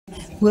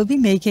will be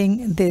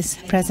making this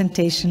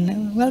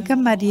presentation.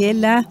 Welcome,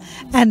 Mariela,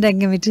 and I'm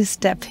going to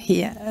step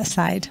here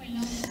aside.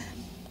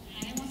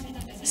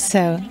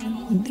 So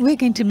we're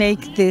going to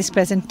make this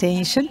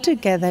presentation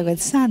together with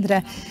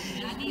Sandra,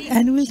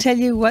 and we'll tell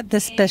you what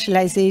the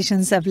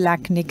specializations of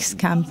LACNIC's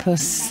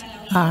campus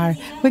are.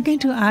 We're going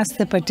to ask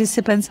the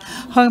participants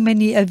how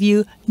many of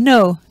you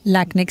know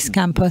LACNIC's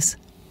campus.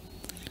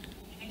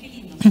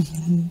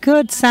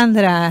 Good,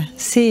 Sandra.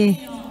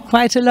 See,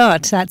 quite a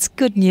lot. That's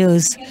good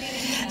news.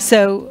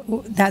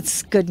 So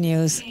that's good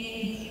news.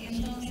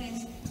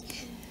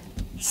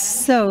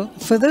 So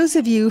for those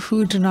of you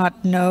who do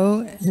not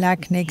know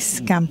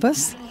LACNIC's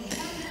campus,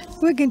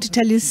 we're going to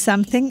tell you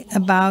something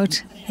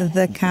about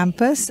the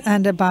campus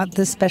and about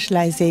the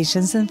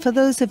specializations. And for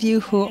those of you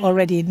who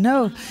already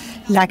know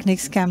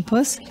LACNIC's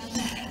campus,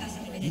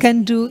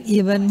 can do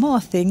even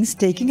more things,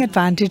 taking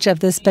advantage of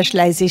the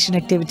specialization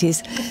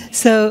activities.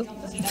 So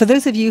for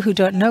those of you who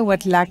don't know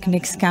what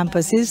LACNIC's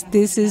campus is,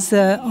 this is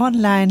an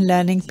online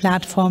learning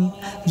platform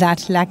that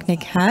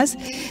LACNIC has.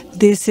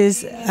 This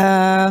is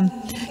a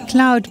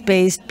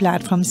cloud-based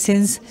platform.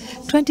 Since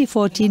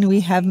 2014,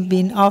 we have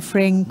been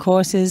offering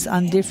courses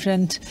on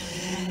different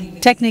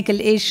technical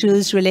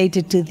issues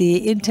related to the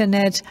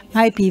internet,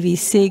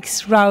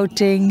 IPv6,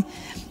 routing,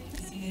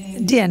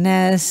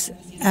 DNS,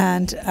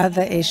 and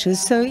other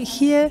issues. So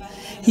here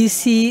you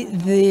see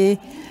the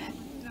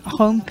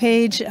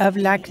homepage of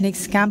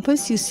LACNIC's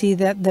campus. You see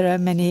that there are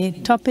many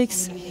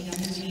topics,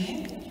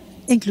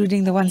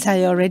 including the ones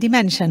I already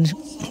mentioned.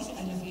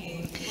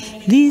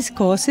 These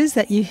courses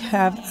that you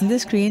have on the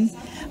screen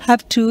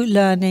have two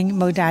learning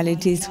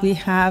modalities. We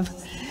have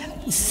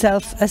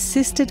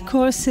self-assisted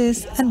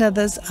courses, and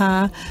others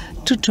are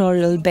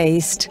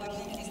tutorial-based.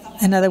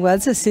 In other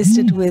words,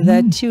 assisted with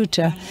a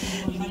tutor.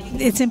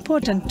 It's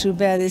important to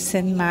bear this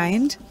in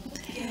mind,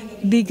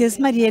 because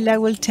Mariela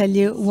will tell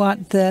you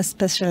what the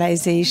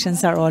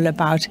specializations are all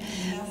about.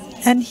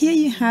 And here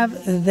you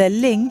have the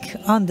link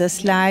on the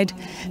slide,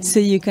 so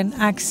you can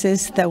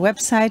access the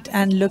website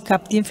and look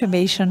up the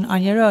information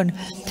on your own.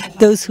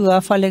 Those who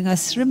are following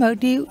us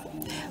remotely,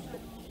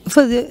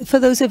 for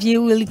those of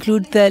you, we'll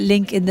include the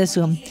link in the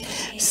Zoom.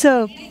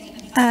 So,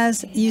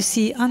 as you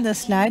see on the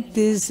slide,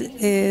 this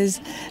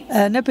is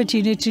an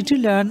opportunity to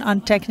learn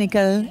on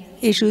technical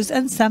issues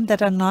and some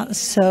that are not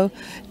so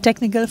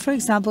technical. For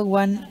example,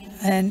 one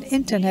and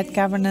internet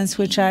governance,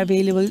 which are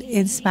available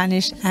in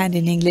Spanish and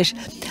in English.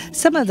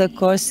 Some of the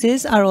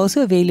courses are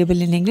also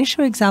available in English,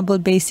 for example,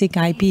 basic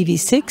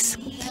IPv6.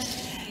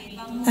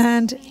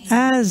 And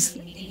as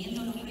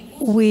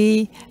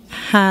we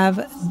have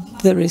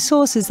the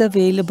resources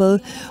available,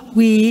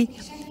 we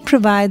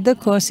provide the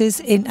courses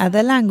in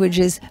other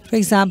languages. For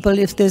example,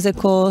 if there's a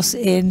course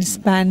in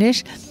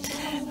Spanish,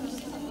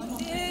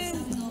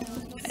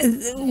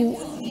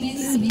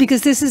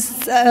 because this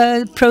is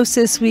a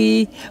process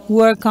we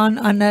work on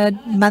a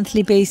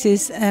monthly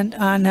basis and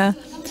on a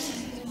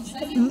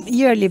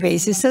yearly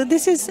basis. So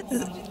this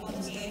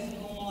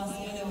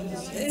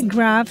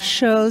graph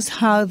shows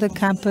how the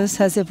campus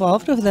has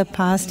evolved over the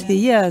past 3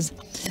 years.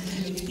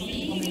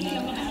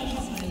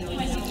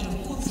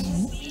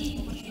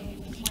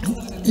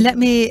 Let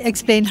me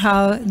explain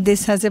how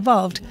this has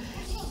evolved.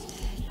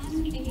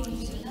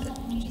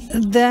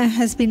 There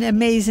has been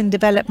amazing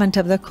development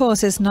of the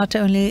courses, not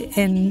only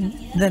in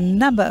the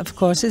number of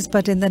courses,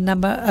 but in the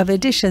number of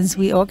editions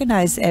we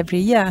organize every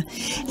year.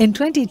 In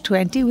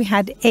 2020, we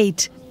had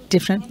 8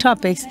 different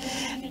topics,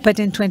 but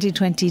in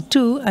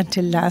 2022,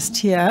 until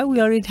last year,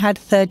 we already had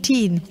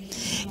 13.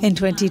 In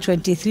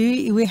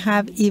 2023, we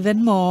have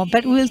even more,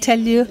 but we'll tell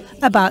you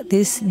about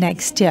this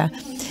next year.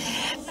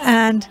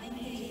 And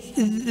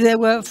there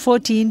were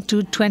 14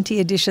 to 20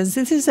 editions.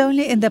 This is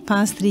only in the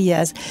past 3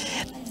 years.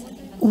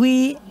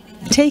 We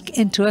take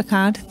into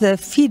account the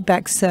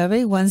feedback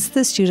survey once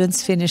the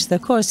students finish the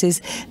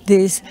courses.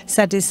 This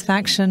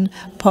satisfaction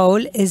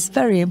poll is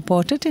very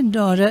important in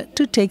order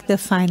to take the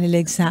final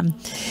exam.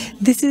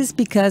 This is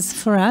because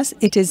for us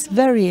it is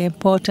very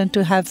important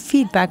to have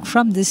feedback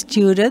from the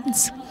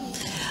students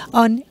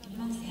on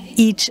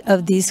each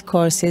of these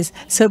courses.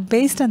 So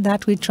based on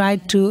that, we try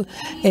to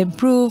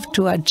improve,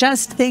 to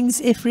adjust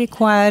things if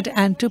required,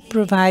 and to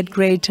provide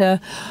greater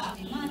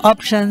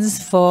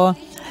options for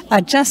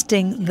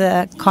adjusting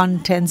the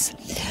contents.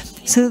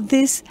 So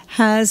this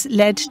has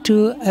led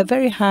to a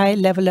very high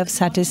level of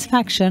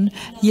satisfaction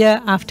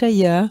year after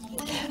year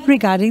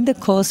regarding the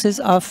courses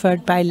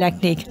offered by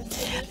LACNIC.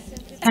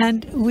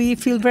 And we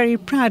feel very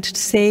proud to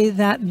say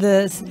that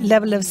the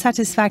level of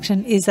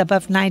satisfaction is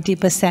above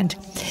 90%.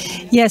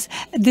 Yes,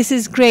 this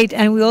is great,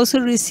 and we also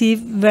receive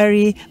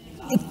very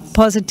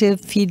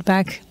positive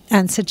feedback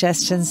and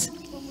suggestions.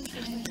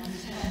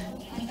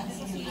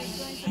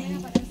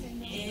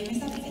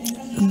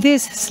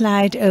 This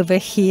slide over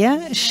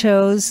here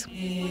shows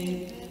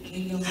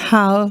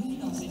how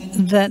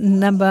the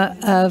number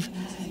of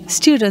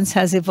students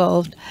has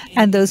evolved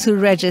and those who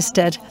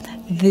registered.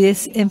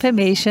 This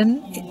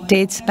information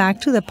dates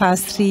back to the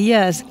past 3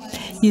 years.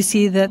 You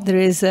see that there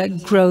is a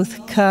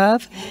growth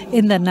curve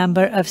in the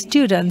number of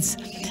students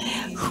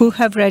who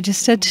have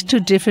registered to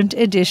different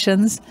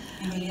editions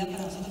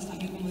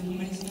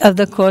of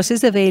the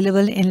courses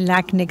available in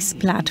LACNIC's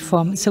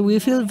platform. So we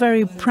feel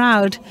very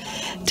proud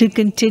to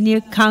continue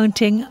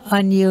counting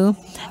on you,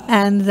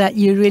 and that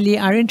you really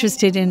are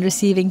interested in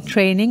receiving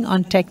training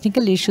on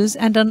technical issues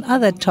and on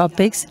other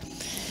topics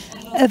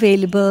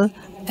available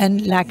in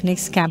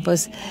LACNIC's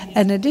campus.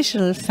 An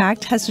additional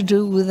fact has to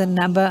do with the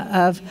number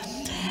of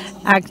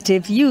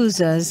active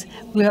users.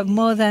 We have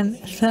more than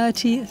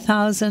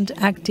 30,000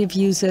 active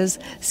users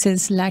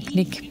since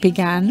LACNIC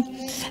began.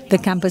 The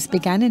campus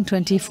began in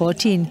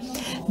 2014.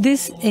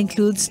 This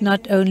includes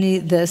not only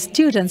the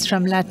students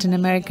from Latin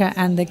America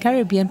and the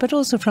Caribbean, but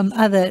also from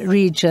other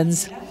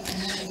regions.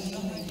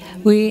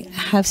 We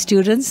have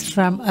students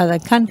from other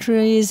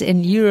countries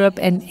in Europe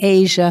and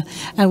Asia,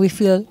 and we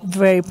feel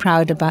very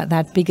proud about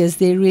that because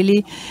they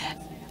really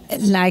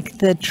like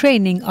the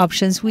training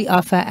options we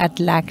offer at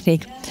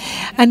LACNIC.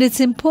 And it's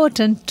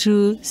important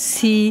to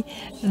see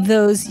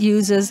those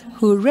users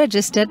who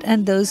registered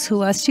and those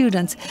who are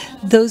students.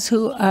 Those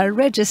who are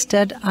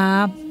registered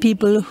are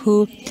people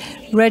who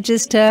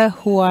register,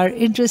 who are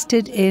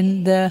interested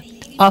in the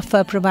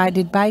offer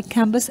provided by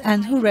campus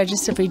and who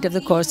register for each of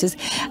the courses.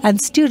 And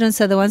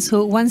students are the ones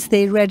who, once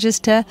they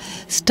register,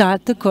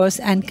 start the course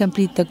and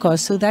complete the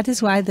course. So that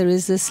is why there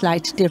is a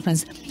slight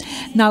difference.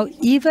 Now,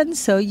 even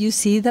so, you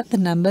see that the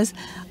numbers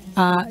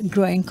are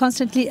growing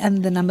constantly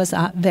and the numbers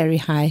are very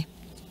high.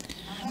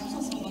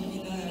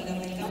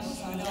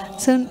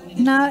 So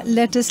now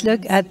let us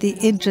look at the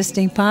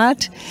interesting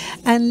part,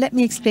 and let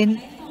me explain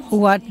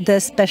what the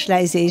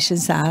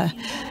specializations are.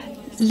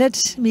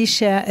 Let me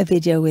share a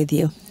video with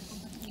you.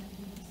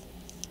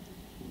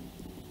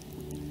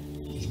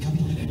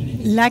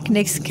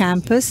 LACNIC's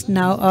campus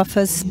now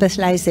offers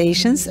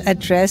specializations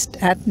addressed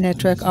at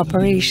network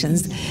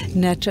operations,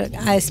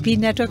 ISP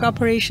network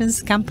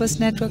operations, campus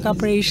network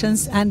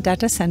operations, and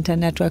data center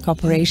network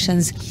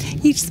operations.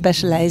 Each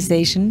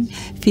specialization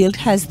field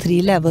has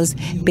 3 levels: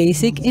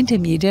 basic,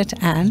 intermediate,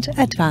 and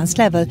advanced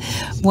level.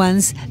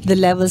 Once the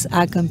levels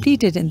are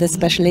completed in the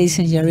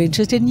specialization you're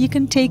interested in, you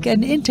can take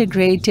an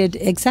integrated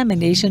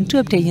examination to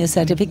obtain your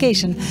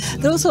certification.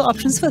 There are also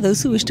options for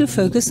those who wish to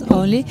focus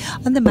only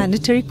on the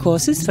mandatory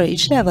courses for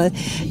each level.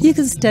 You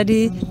can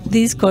study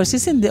these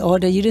courses in the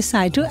order you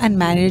decide to and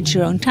manage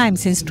your own time.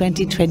 Since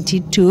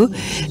 2022,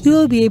 you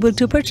will be able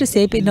to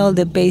participate in all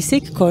the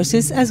basic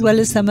courses as well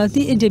as some of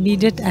the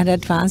intermediate and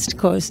advanced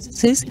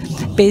courses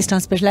based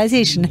on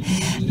specialization.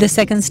 The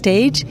second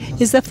stage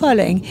is the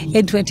following.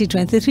 In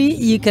 2023,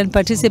 you can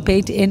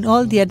participate in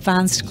all the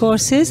advanced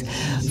courses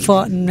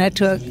for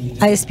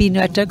ISP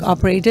network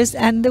operators,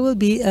 and there will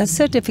be a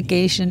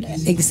certification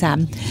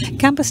exam.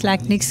 Campus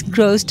LACNIC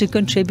grows to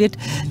contribute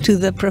to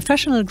the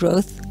professional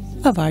growth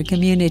of our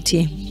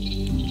community.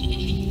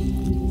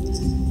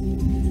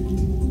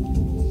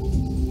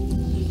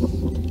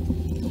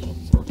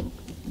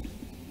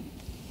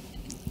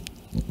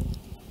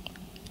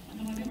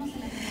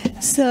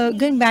 So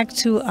going back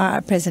to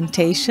our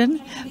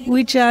presentation,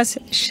 we just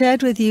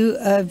shared with you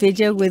a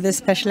video with the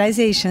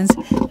specializations.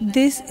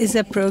 This is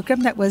a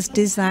program that was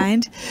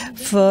designed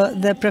for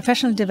the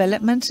professional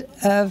development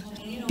of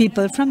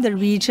people from the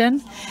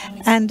region,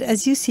 and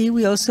as you see,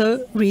 we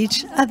also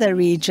reach other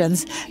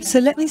regions. So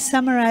let me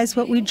summarize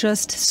what we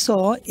just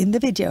saw in the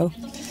video.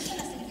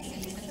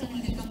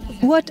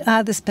 What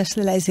are the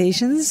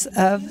specializations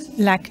of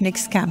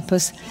LACNIC's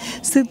campus?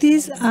 So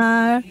these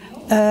are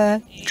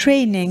a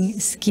training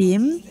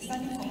scheme.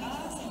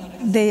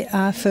 They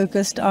are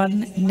focused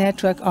on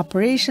network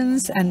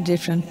operations and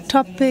different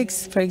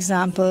topics, for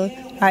example,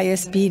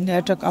 ISP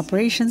network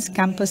operations,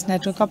 campus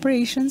network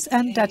operations,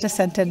 and data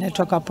center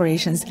network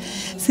operations.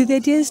 So the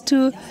idea is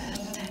to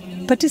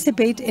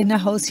participate in a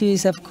whole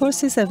series of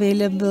courses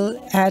available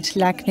at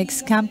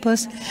LACNIC's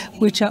campus,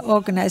 which are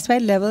organized by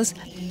levels,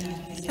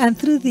 and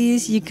through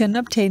these you can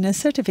obtain a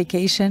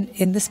certification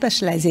in the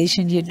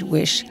specialization you'd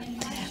wish.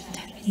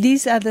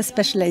 These are the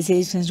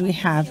specializations we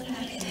have: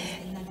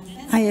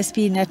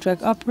 ISP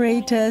network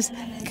operators,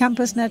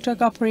 campus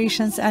network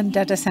operations, and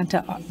data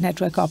center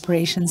network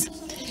operations.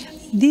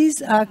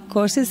 These are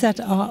courses that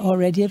are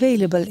already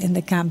available in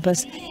the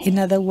campus. In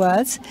other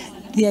words,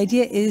 the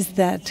idea is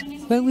that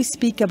when we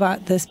speak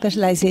about the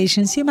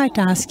specializations, you might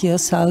ask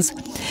yourselves,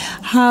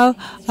 how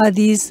are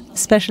these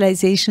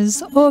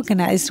specializations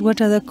organized?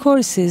 What are the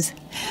courses?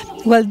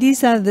 Well,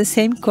 these are the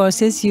same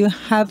courses you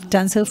have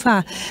done so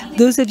far.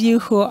 Those of you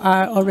who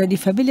are already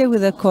familiar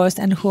with the course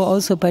and who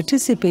also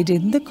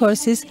participated in the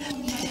courses,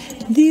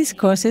 these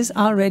courses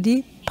are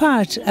already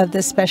part of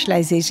the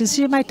specializations.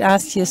 You might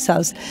ask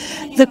yourselves,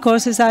 the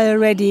courses I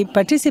already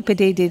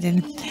participated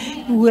in,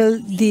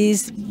 will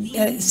these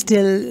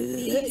still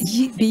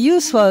be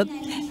useful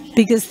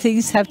because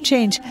things have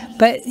changed?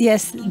 But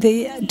yes,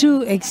 they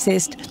do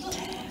exist.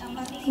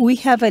 We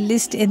have a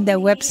list in the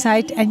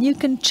website, and you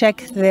can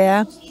check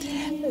there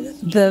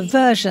the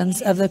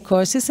versions of the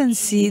courses and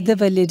see the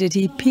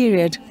validity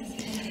period.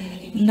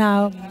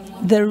 Now,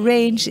 the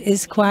range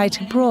is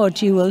quite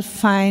broad. You will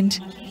find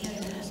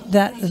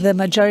that the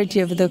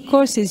majority of the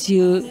courses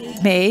you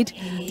made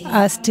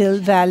are still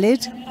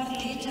valid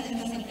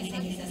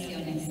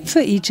for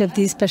each of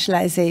these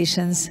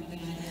specializations.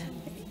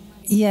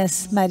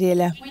 Yes,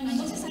 Mariela.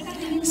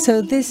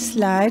 So this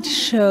slide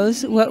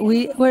shows what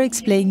we were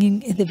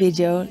explaining in the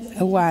video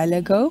a while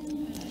ago.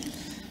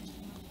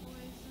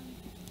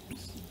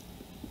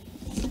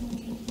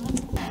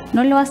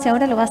 No lo hace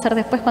ahora, lo va a hacer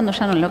después cuando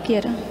ya no lo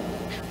quiera.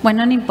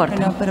 Bueno, no importa.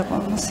 Pero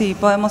sí,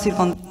 podemos ir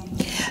con...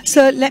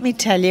 So let me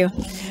tell you.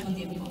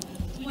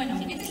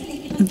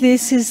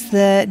 This is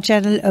the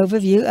general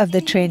overview of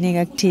the training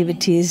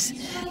activities.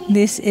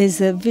 This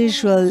is a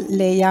visual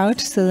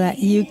layout so that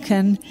you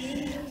can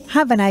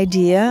have an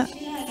idea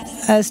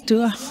as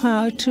to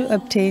how to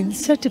obtain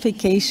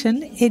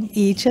certification in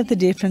each of the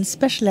different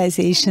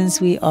specializations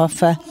we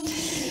offer.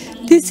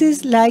 This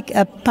is like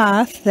a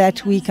path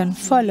that we can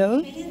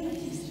follow,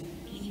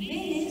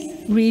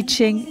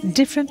 reaching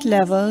different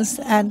levels,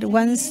 and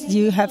once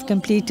you have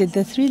completed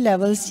the 3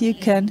 levels, you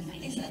can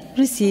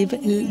receive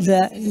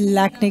the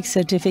LACNIC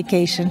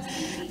certification.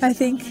 I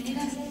think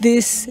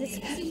this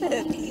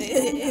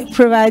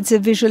provides a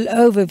visual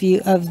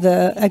overview of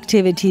the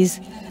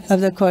activities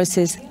of the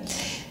courses.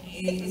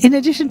 In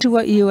addition to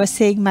what you were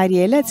saying,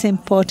 Mariela, it's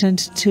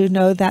important to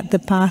know that the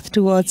path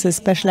towards the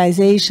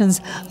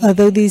specializations,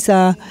 although these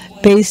are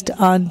based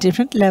on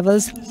different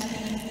levels,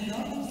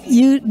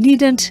 you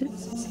needn't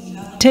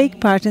take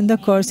part in the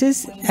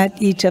courses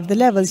at each of the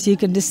levels. You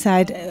can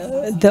decide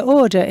the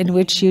order in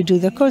which you do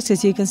the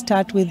courses. You can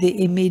start with the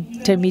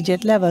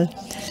intermediate level.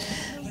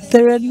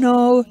 There are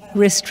no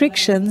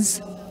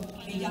restrictions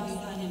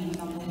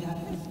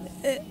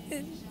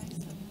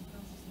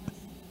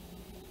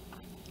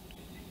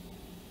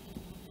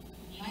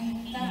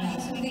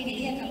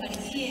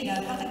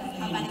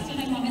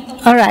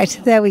All right,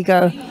 there we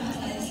go.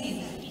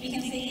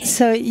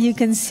 So you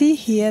can see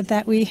here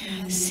that we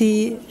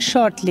see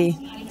shortly,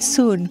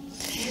 soon.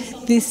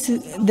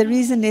 The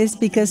reason is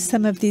because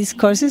some of these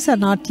courses are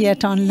not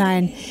yet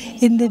online.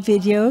 In the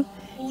video,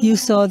 you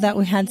saw that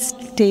we had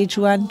Stage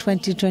 1,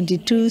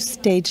 2022,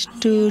 Stage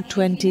 2,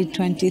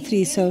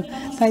 2023. So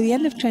by the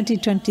end of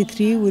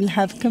 2023, we'll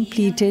have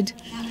completed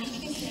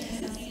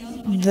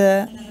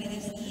the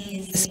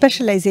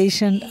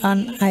specialization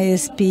on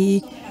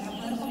ISP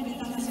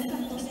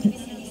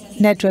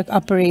network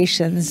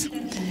operations.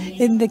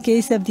 In the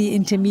case of the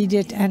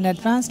intermediate and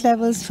advanced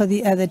levels for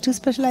the other 2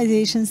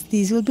 specializations,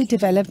 these will be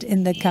developed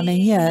in the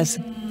coming years.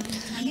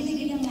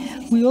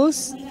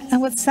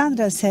 And what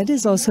Sandra said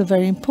is also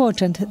very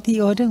important,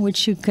 the order in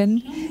which you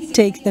can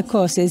take the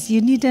courses.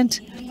 You needn't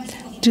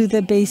do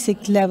the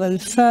basic level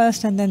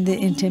first and then the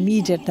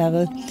intermediate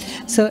level.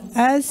 So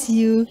as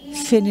you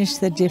finish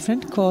the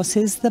different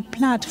courses, the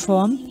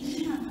platform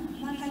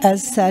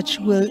as such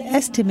will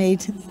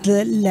estimate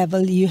the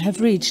level you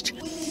have reached.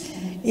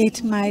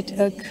 It might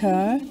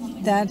occur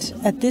that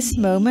at this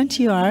moment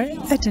you are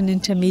at an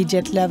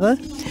intermediate level,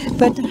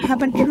 but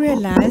haven't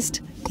realized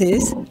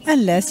this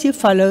unless you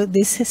follow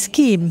this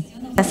scheme.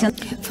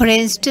 For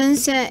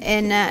instance,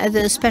 in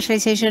the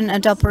specialization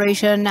and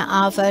operation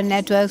of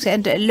networks,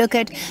 and look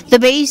at the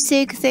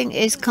basic thing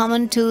is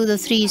common to the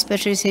 3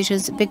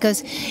 specializations,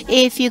 because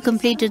if you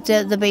completed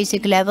the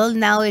basic level,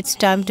 now it's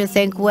time to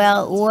think,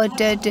 well,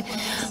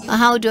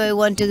 how do I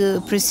want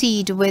to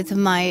proceed with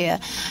my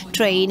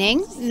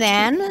training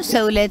then?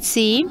 So let's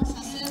see.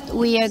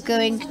 We are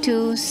going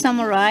to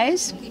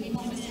summarize.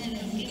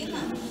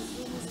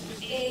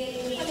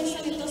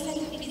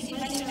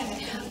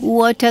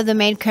 What are the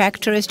main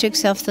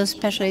characteristics of the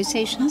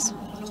specializations?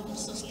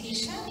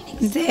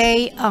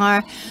 They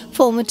are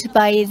formed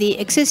by the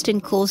existing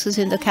courses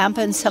in the camp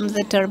and some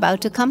that are about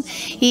to come.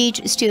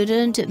 Each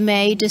student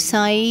may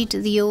decide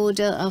the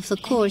order of the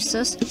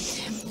courses.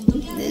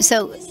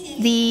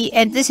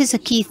 And this is a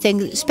key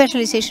thing.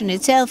 Specialization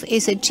itself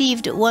is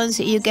achieved once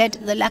you get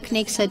the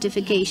LACNIC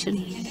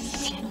certification.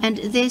 And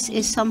this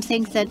is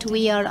something that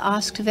we are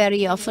asked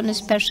very often,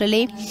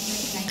 especially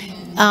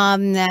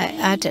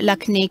at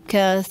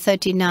LACNIC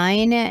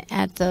 39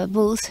 at the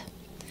booth.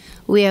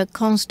 We are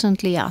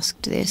constantly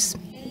asked this.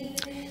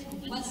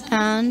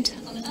 And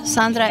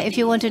Sandra, if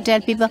you want to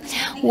tell people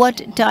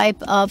what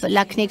type of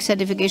LACNIC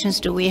certifications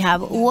do we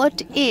have?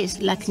 What is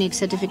LACNIC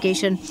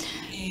certification?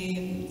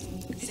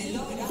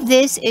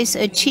 This is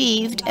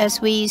achieved, as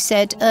we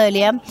said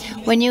earlier,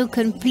 when you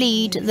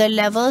complete the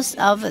levels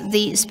of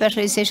the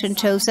specialization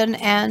chosen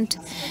and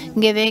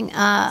giving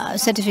a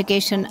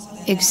certification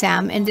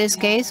exam. In this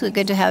case, we're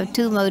going to have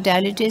 2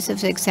 modalities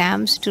of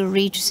exams to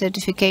reach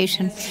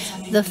certification.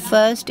 The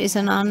first is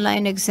an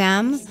online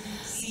exam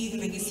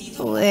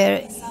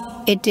where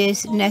it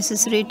is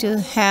necessary to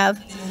have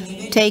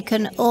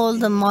taken all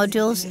the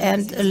modules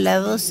and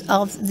levels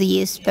of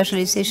the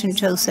specialization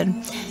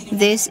chosen.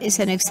 This is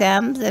an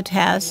exam that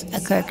has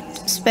a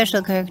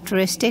special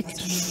characteristic,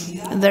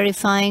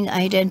 verifying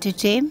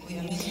identity,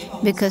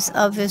 because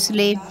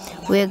obviously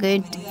we are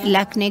going to,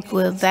 LACNIC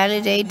will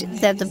validate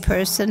that the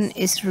person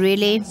is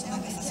really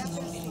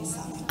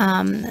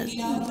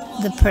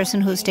the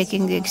person who's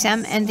taking the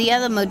exam. And the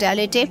other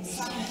modality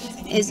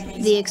is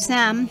the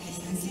exam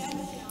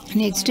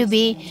needs to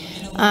be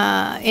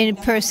in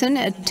person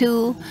at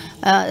two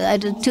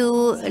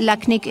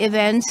LACNIC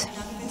events.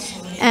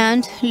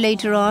 And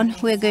later on,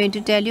 we're going to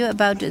tell you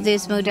about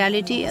this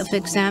modality of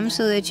exam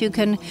so that you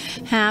can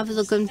have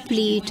the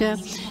complete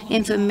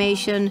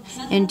information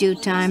in due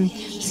time.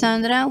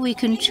 Sandra, we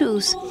can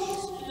choose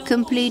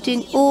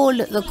completing all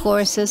the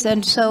courses,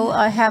 and so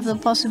I have the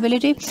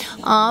possibility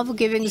of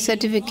giving a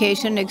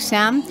certification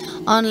exam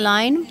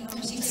online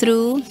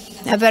through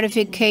a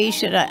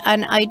verification,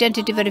 an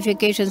identity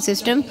verification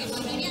system,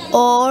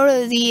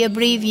 or the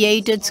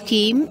abbreviated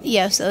scheme,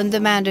 yes, on the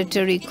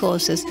mandatory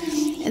courses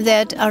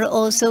that are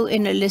also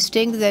in a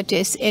listing that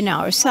is in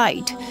our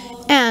site.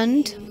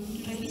 And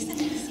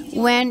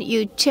when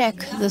you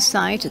check the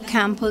site,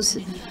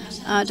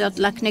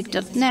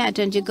 campus.lacnic.net,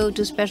 and you go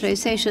to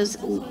specializations,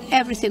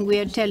 everything we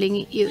are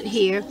telling you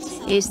here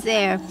is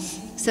there.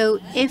 So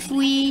if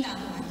we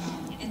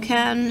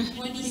can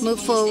move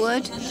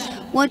forward,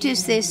 what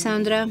is this,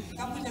 Sandra?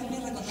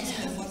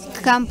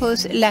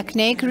 Campus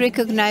LACNIC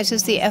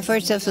recognizes the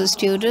efforts of the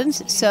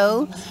students,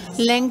 so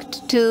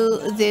linked to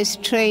this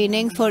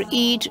training for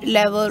each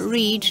level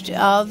reached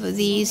of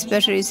the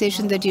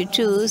specialization that you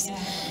choose,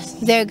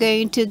 they're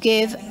going to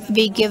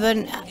be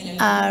given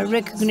a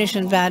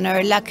recognition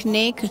banner.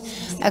 LACNIC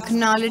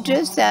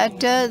acknowledges that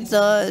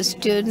the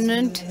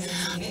student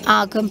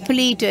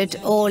completed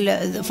all,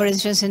 for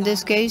instance, in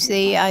this case,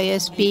 the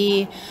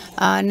ISP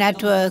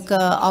network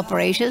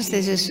operations.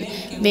 This is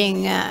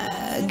being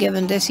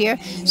given this year.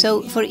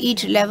 So for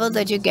each level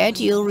that you get,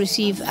 you'll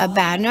receive a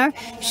banner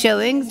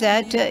showing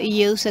that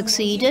you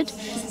succeeded,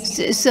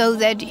 so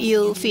that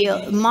you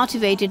feel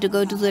motivated to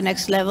go to the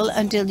next level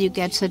until you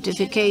get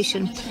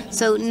certification.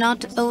 So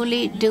not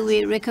only do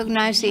we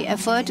recognize the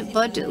effort,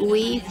 but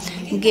we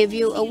give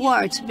you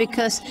awards,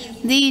 because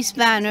these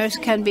banners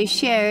can be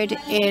shared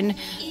in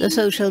the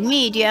social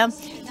media,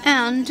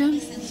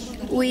 and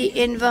we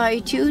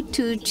invite you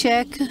to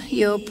check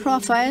your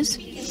profiles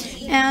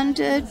and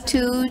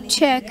to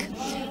check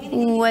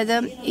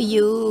whether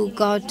you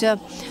got,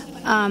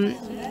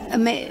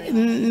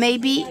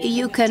 maybe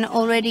you can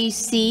already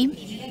see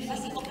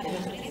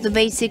the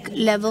basic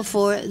level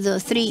for the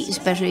 3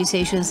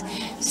 specializations.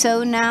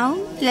 So now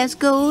let's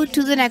go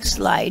to the next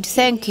slide.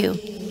 Thank you.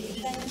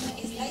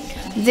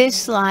 This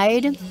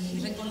slide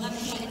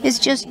is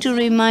just to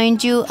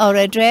remind you our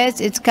address.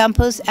 It's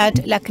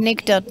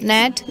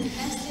campus@lacnic.net,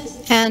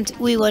 and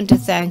we want to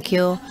thank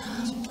you.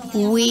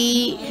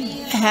 We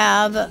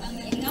have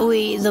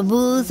the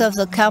booth of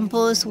the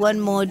campus one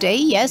more day.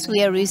 Yes,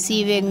 we are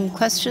receiving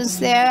questions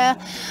there.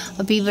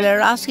 People are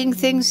asking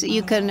things.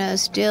 You can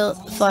still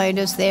find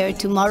us there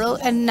tomorrow.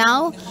 And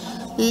now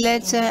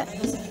let's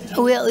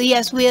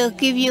we'll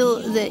give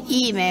you the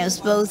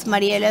emails, both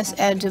Mariela's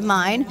and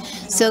mine,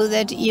 so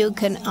that you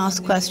can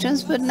ask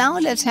questions. But now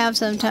let's have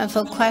some time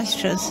for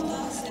questions.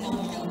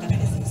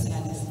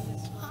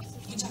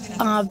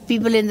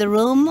 People in the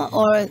room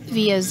or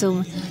via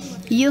Zoom.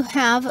 You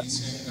have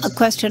a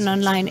question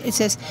online. It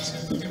says,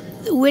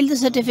 will the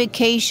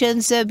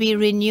certifications be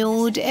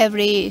renewed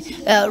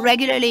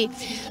regularly?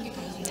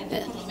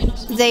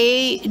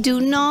 They do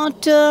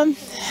not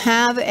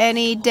have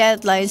any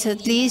deadlines,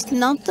 at least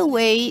not the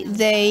way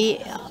they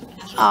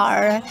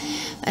are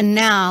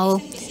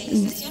now.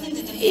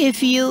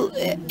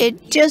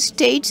 It just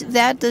states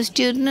that the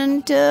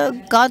student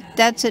got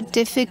that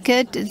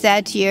certificate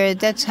that year.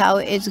 That's how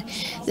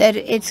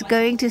it's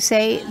going to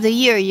say the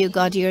year you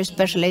got your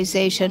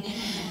specialization.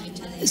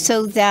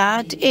 So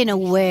that, in a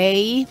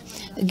way,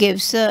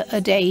 gives a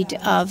date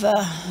of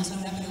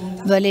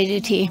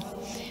validity.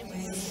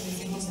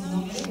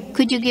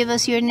 Could you give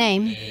us your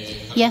name?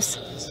 Yes,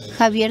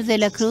 Javier de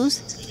la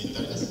Cruz,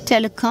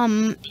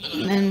 Telecom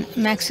in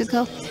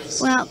Mexico.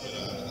 Well,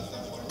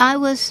 I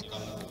was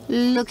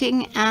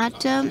looking at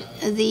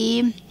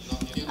the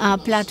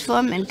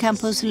platform and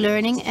campus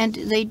learning, and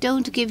they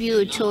don't give you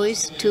a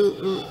choice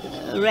to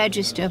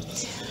register,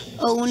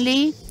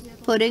 only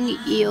putting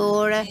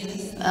your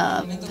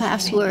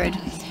password.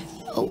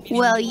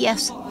 Well,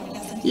 yes,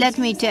 let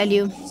me tell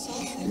you,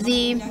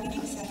 the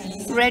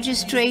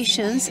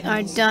registrations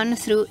are done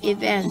through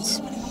events.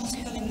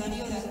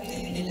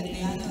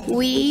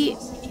 We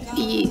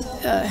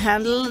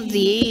handle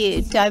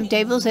the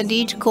timetables, and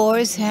each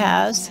course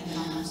has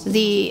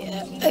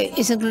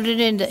is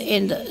included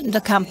in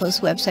the campus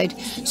website.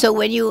 So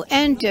when you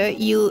enter,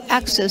 you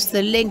access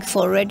the link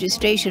for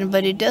registration,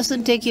 but it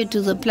doesn't take you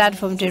to the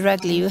platform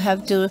directly. You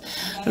have to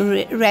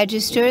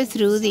register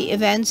through the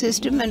event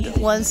system, and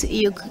once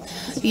you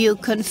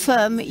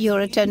confirm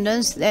your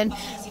attendance, then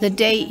the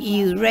day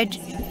you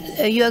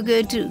are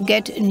going to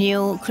get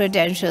new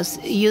credentials,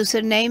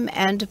 username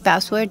and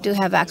password, to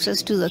have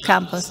access to the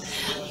campus.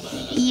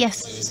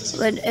 Yes,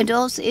 but it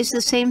also is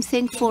the same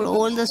thing for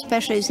all the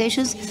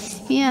specializations.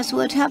 Yes,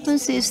 what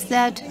happens is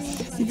that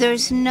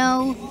there's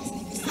no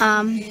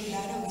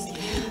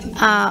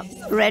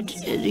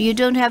you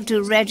don't have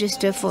to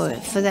register for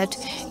that.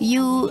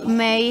 You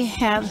may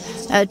have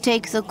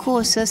take the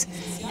courses,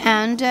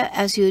 and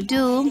as you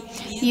do,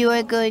 you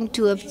are going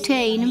to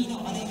obtain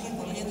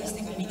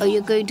are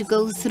you going to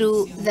go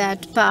through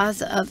that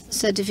path of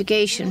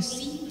certification?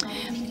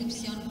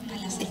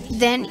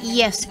 Then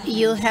yes,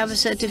 you have a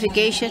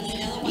certification,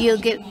 you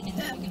get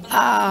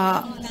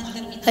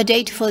a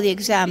date for the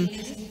exam,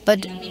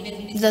 but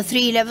the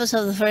 3 levels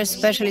of the first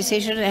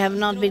specialization have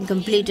not been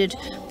completed,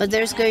 but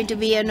there's going to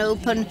be an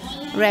open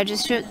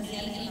register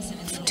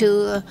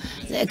to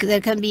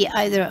that can be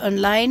either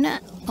online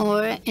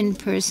or in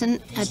person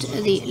at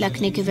the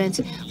LACNIC events.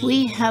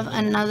 We have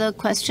another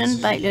question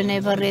by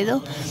Leonel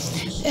Barredo,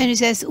 and it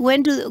says,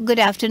 good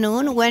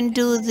afternoon, when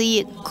do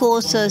the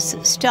courses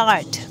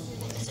start?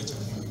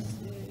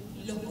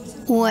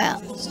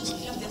 Well,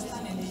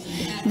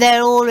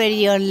 they're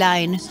already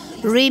online.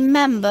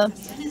 Remember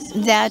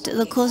that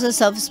the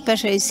courses of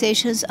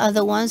specializations are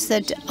the ones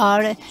that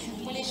are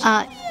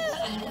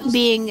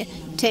being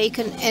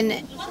taken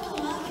in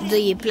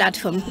the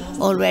platform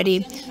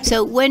already.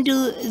 So when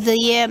do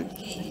the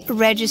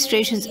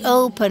registrations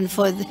open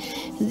for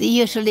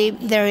usually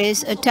there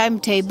is a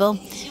timetable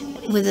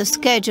with a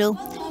schedule,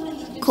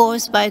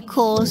 course by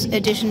course,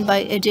 edition by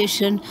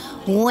edition,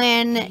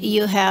 when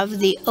you have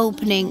the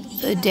opening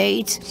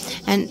dates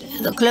and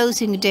the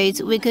closing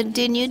dates. We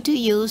continue to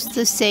use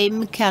the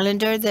same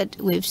calendar that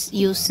we've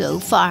used so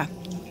far.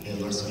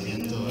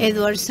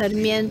 Edward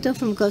Sarmiento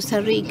from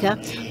Costa Rica.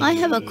 I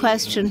have a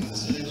question.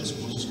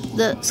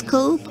 The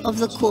scope of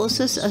the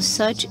courses as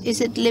such, is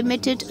it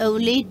limited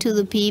only to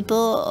the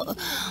people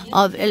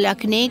of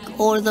LACNIC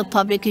or the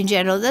public in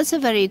general? That's a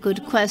very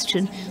good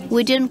question.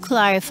 We didn't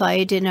clarify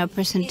it in our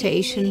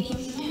presentation.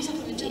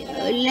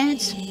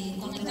 Let's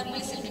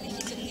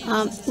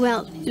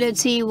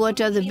see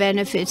what are the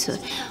benefits.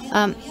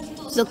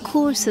 The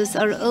courses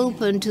are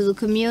open to the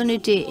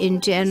community in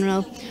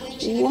general.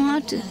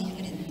 What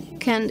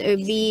can there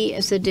be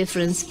as a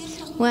difference?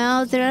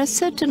 Well, there are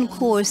certain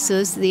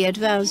courses, the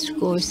advanced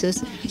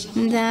courses,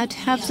 that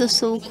have the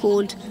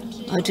so-called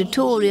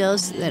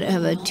tutorials, that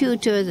have a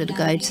tutor that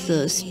guides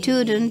the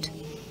student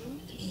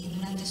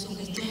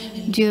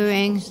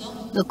during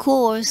the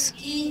course,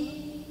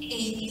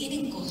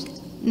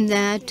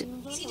 that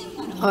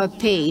are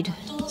paid.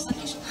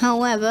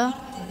 However,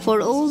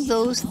 for all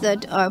those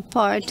that are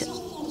part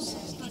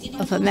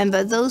of a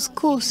member, those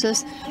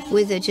courses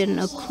with a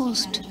general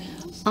cost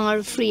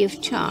are free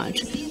of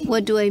charge.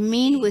 What do I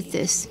mean with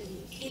this?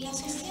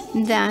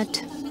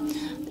 That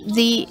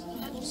the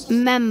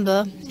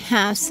member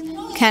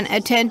can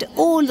attend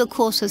all the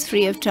courses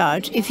free of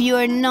charge. If you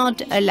are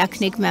not a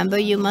LACNIC member,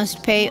 you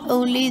must pay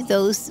only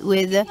those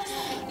with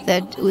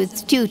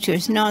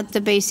tutors, not the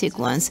basic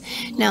ones.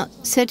 Now,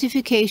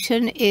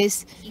 certification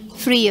is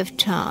free of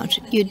charge.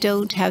 You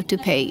don't have to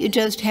pay. You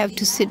just have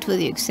to sit for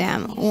the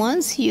exam.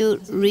 Once you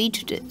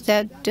reach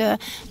that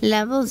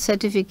level,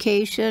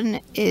 certification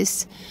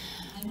is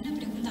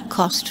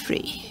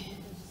cost-free.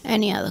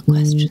 Any other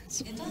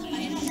questions?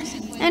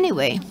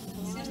 Anyway,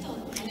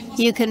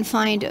 you can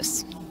find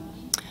us.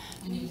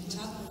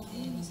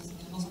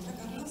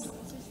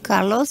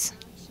 Carlos?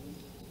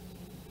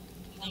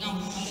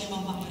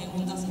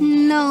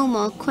 No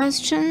more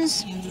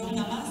questions.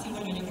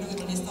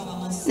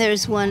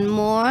 There's one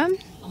more,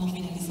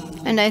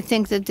 and I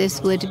think that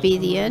this would be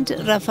the end.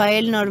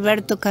 Rafael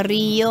Norberto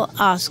Carrillo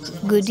asks,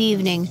 good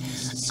evening.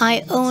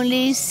 I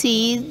only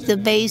see the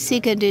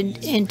basic and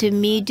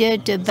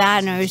intermediate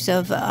banners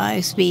of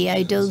ISP.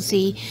 I don't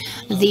see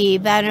the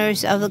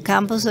banners of the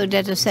campus or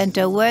data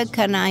center. Where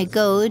can I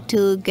go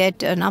to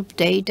get an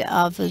update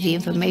of the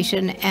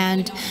information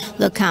and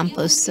the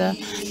campus?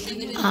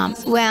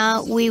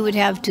 Well, we would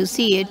have to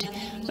see it.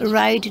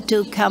 Write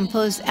to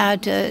campus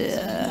at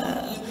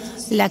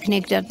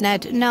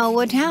LACNIC.net. Now,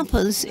 what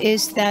happens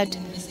is that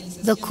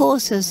the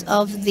courses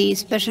of the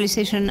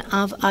specialization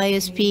of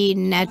ISP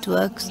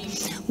networks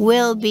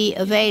will be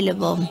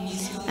available.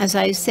 As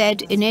I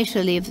said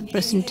initially of the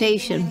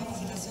presentation,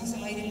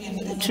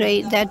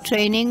 that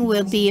training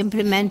will be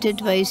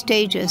implemented by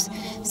stages.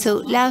 So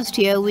last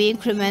year we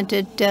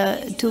incremented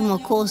 2 more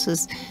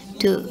courses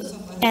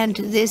and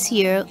this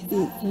year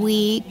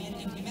we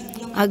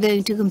are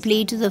going to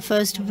complete the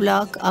first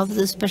block of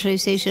the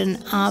specialization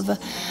of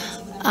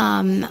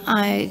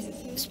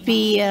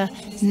ISP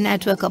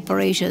network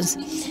operations.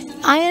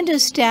 I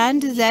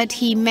understand that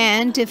he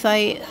meant, if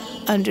I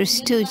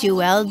understood you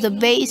well, the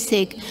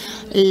basic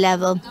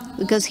level,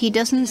 because he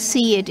doesn't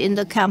see it in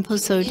the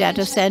campus or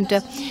data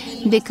center,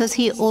 because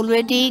he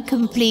already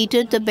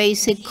completed the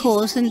basic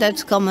course, and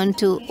that's common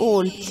to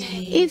all.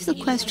 If the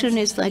question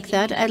is like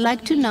that, I'd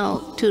like to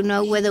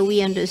know whether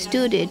we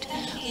understood it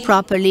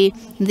properly.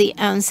 The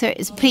answer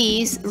is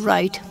please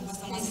write.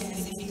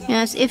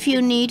 Yes, if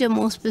you need a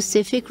more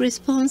specific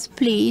response,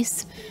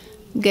 please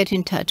get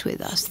in touch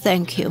with us.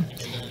 Thank you.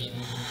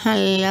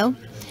 Hello.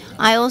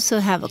 I also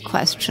have a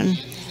question.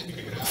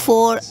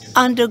 For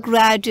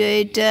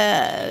undergraduate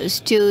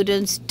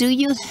students, do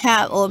you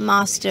have, or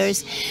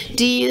masters,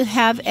 do you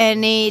have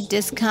any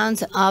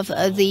discounts of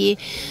the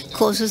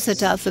courses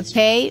that are for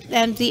pay?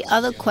 And the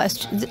other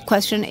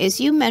question is,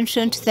 you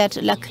mentioned that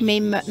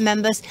LACNIC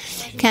members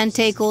can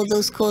take all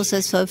those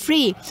courses for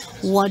free.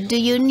 What do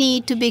you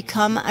need to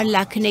become a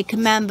LACNIC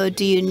member?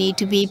 Do you need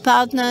to be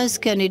partners?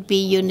 Can it be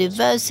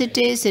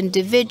universities,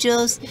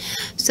 individuals?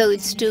 So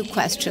it's two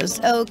questions.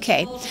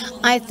 Okay,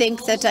 I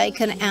think that I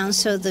can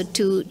answer the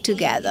two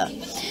together.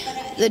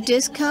 The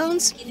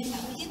discounts,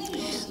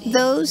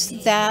 those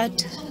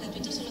that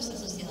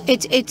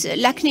it's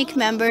LACNIC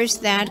members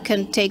that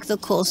can take the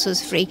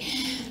courses free.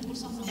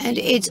 And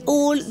it's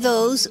all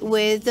those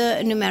with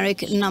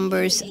numeric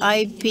numbers,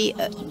 IP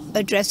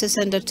addresses,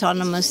 and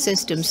autonomous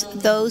systems.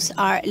 Those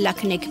are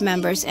LACNIC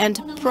members, and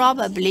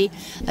probably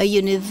a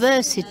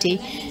university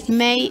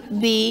may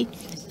be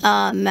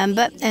a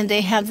member, and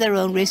they have their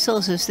own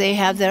resources. They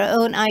have their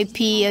own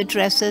IP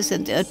addresses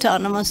and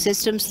autonomous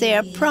systems. They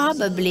are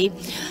probably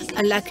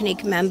a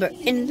LACNIC member.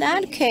 In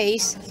that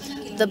case,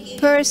 the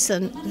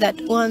person that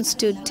wants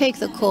to take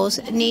the course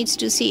needs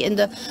to see in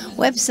the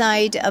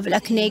website of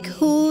LACNIC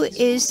who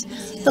is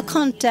the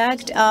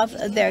contact of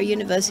their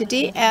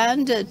university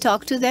and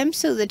talk to them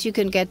so that you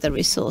can get the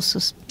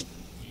resources.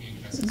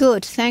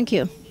 Good, thank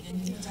you.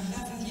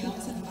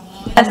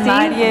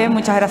 Marie,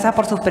 muchas gracias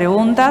por sus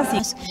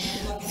preguntas.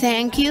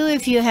 Thank you.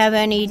 If you have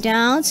any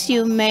doubts,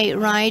 you may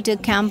write to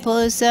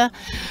campus at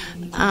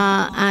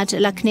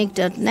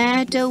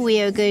lacnic.net.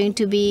 We are going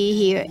to be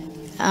here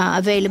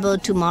available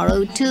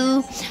tomorrow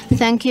too.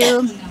 Thank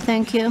you.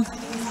 Thank you.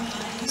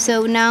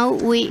 So now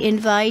we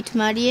invite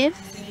Marie,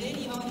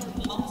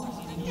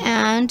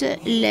 and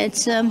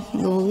let's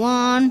go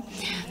on.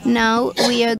 Now we are